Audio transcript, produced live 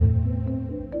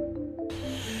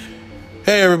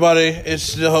Hey everybody,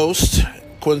 it's the host,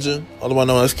 Quinton, otherwise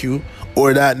known as Q,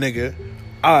 or that nigga.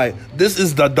 Alright, this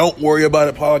is the Don't Worry About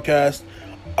It podcast.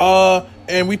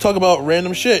 And we talk about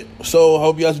random shit. So I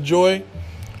hope you guys enjoy.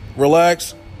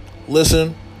 Relax.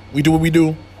 Listen. We do what we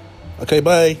do. Okay,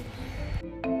 bye.